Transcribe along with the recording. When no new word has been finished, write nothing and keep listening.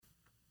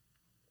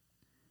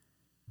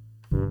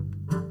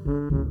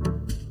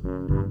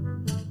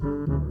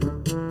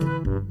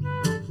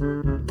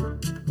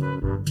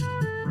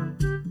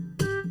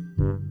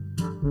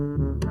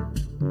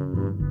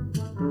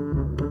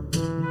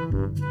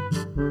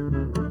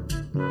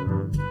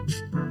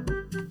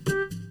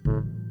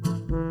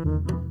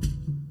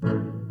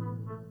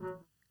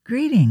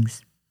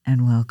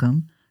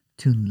welcome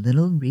to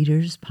Little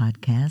Readers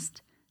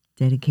Podcast,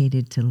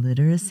 dedicated to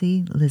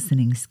literacy,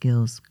 listening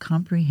skills,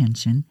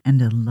 comprehension,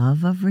 and a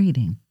love of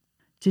reading.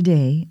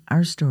 Today,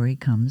 our story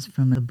comes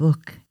from a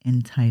book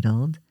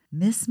entitled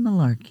Miss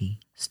Malarkey,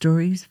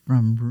 Stories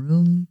from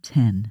Room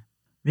 10,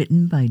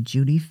 written by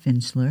Judy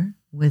Finchler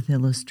with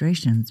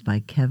illustrations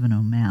by Kevin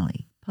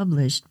O'Malley,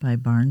 published by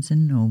Barnes &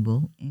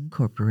 Noble,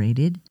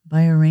 Incorporated,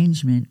 by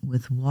arrangement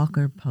with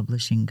Walker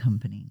Publishing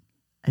Company,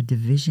 a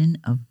division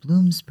of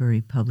Bloomsbury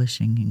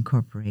Publishing,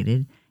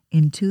 Incorporated,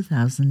 in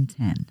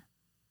 2010.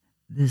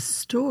 The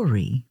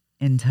story,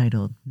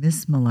 entitled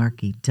Miss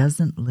Malarkey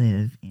Doesn't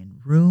Live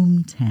in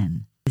Room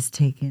 10, is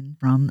taken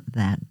from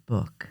that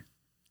book.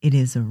 It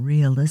is a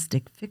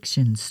realistic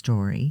fiction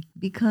story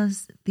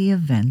because the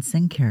events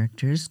and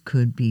characters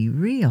could be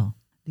real.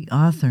 The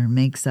author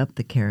makes up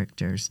the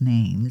characters'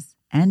 names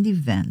and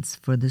events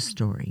for the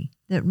story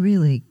that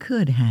really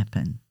could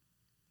happen.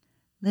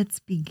 Let's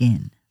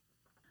begin.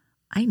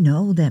 I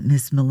know that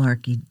Miss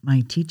Malarkey,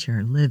 my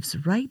teacher, lives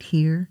right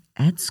here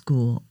at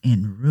school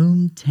in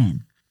room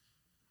 10.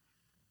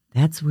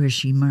 That's where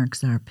she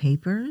marks our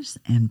papers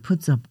and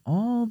puts up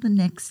all the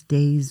next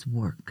day's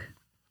work.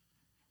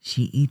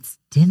 She eats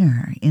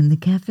dinner in the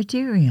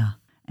cafeteria,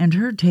 and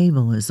her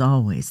table is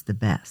always the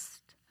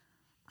best.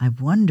 I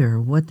wonder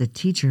what the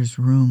teacher's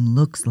room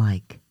looks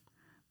like.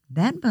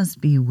 That must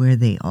be where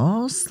they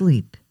all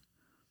sleep.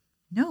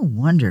 No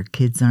wonder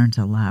kids aren't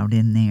allowed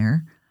in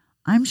there.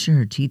 I'm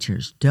sure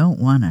teachers don't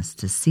want us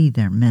to see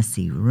their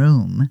messy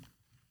room.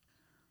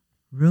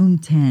 Room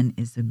 10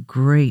 is a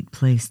great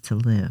place to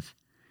live.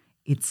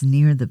 It's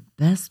near the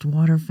best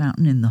water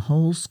fountain in the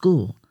whole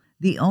school,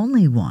 the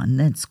only one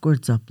that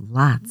squirts up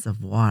lots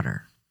of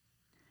water.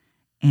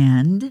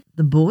 And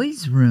the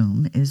boys'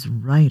 room is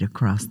right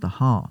across the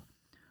hall.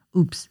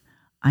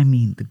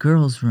 The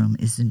girls' room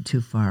isn't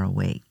too far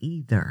away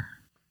either.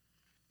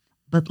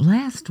 But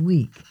last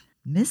week,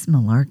 Miss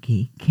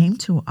Malarkey came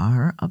to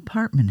our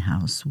apartment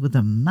house with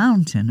a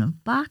mountain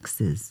of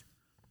boxes.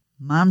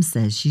 Mom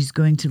says she's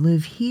going to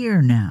live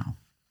here now.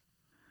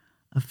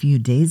 A few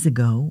days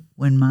ago,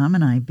 when Mom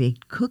and I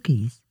baked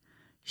cookies,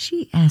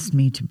 she asked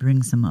me to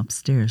bring some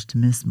upstairs to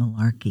Miss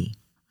Malarkey.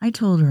 I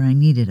told her I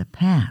needed a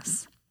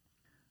pass.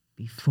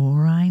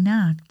 Before I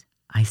knocked,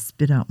 I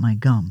spit out my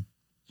gum.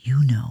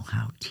 You know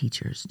how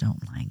teachers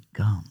don't like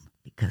gum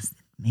because it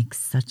makes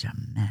such a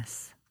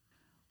mess.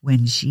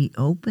 When she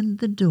opened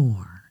the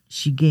door,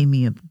 she gave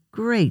me a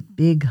great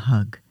big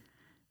hug.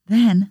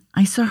 Then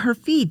I saw her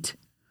feet.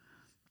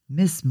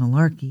 Miss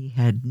Malarkey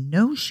had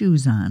no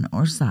shoes on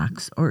or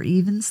socks or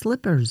even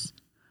slippers.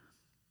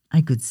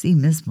 I could see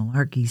Miss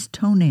Malarkey's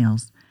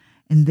toenails,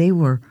 and they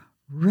were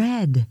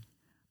red,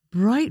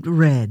 bright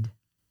red.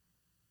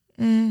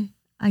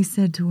 I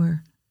said to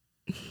her,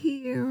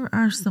 "Here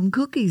are some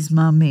cookies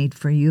Mom made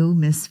for you,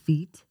 Miss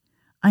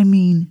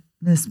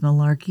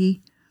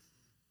Malarkey."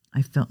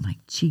 I felt my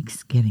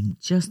cheeks getting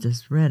just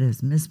as red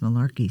as Miss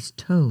Malarkey's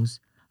toes.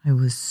 I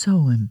was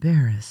so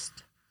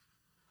embarrassed.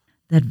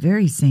 That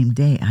very same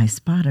day, I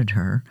spotted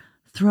her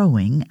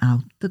throwing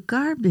out the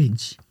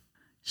garbage.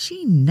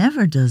 She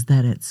never does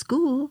that at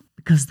school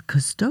because the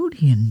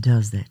custodian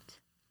does it.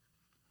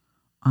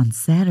 On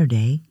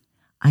Saturday,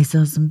 I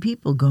saw some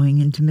people going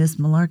into Miss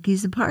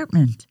Malarkey's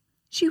apartment.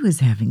 She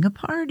was having a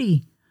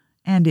party,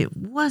 and it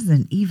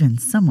wasn't even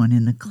someone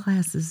in the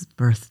class's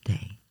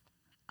birthday.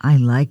 I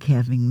like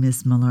having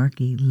Miss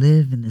Malarkey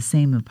live in the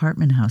same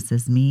apartment house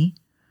as me,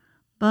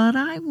 but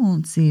I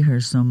won't see her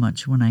so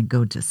much when I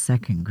go to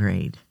second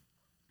grade.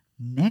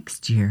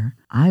 Next year,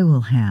 I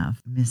will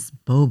have Miss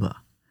Boba.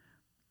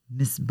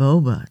 Miss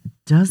Boba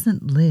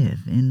doesn't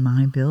live in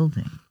my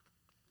building.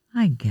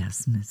 I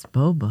guess Miss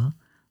Boba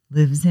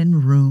lives in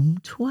room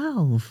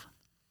 12.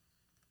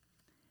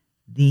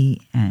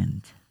 The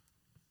end.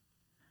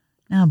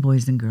 Now,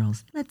 boys and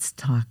girls, let's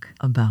talk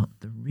about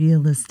the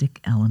realistic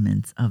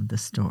elements of the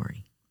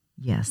story.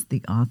 Yes,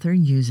 the author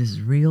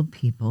uses real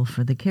people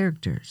for the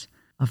characters,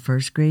 a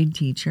first grade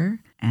teacher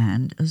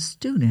and a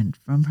student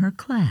from her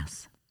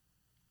class.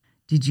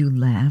 Did you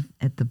laugh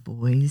at the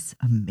boy's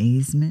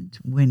amazement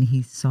when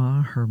he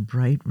saw her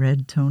bright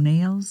red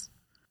toenails?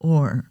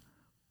 Or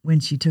when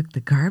she took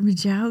the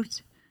garbage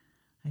out?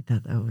 I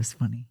thought that was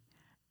funny.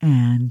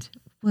 And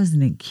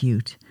wasn't it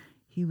cute?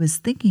 He was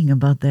thinking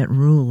about that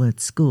rule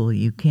at school,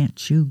 you can't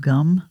chew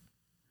gum.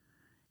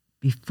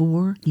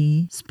 Before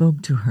he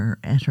spoke to her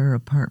at her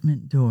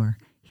apartment door,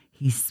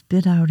 he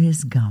spit out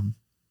his gum.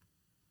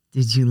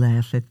 Did you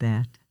laugh at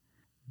that?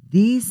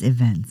 These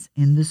events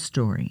in the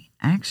story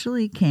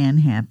actually can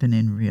happen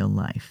in real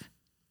life.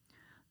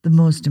 The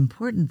most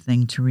important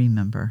thing to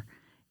remember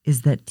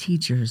is that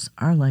teachers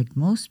are like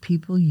most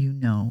people you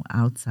know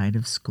outside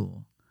of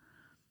school.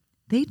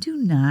 They do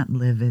not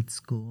live at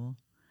school.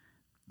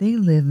 They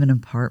live in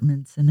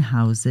apartments and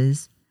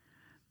houses.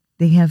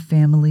 They have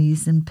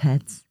families and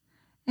pets.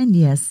 And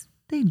yes,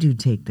 they do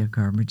take their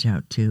garbage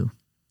out too,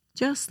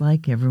 just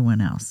like everyone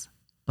else.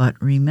 But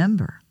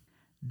remember,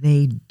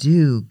 they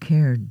do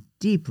care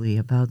deeply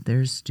about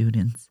their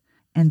students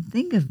and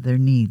think of their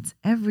needs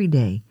every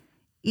day,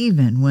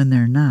 even when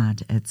they're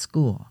not at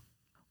school.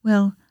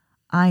 Well,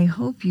 I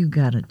hope you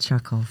got a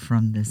chuckle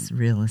from this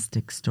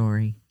realistic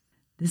story.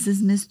 This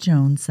is Miss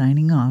Jones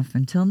signing off.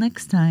 Until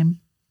next time.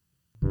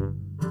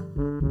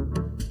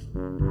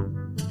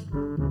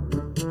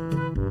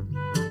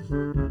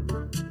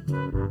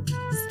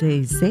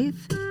 Stay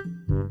safe,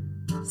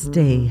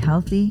 stay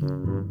healthy,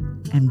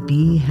 and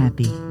be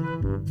happy.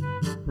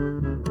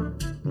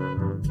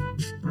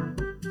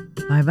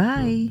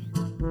 Bye-bye.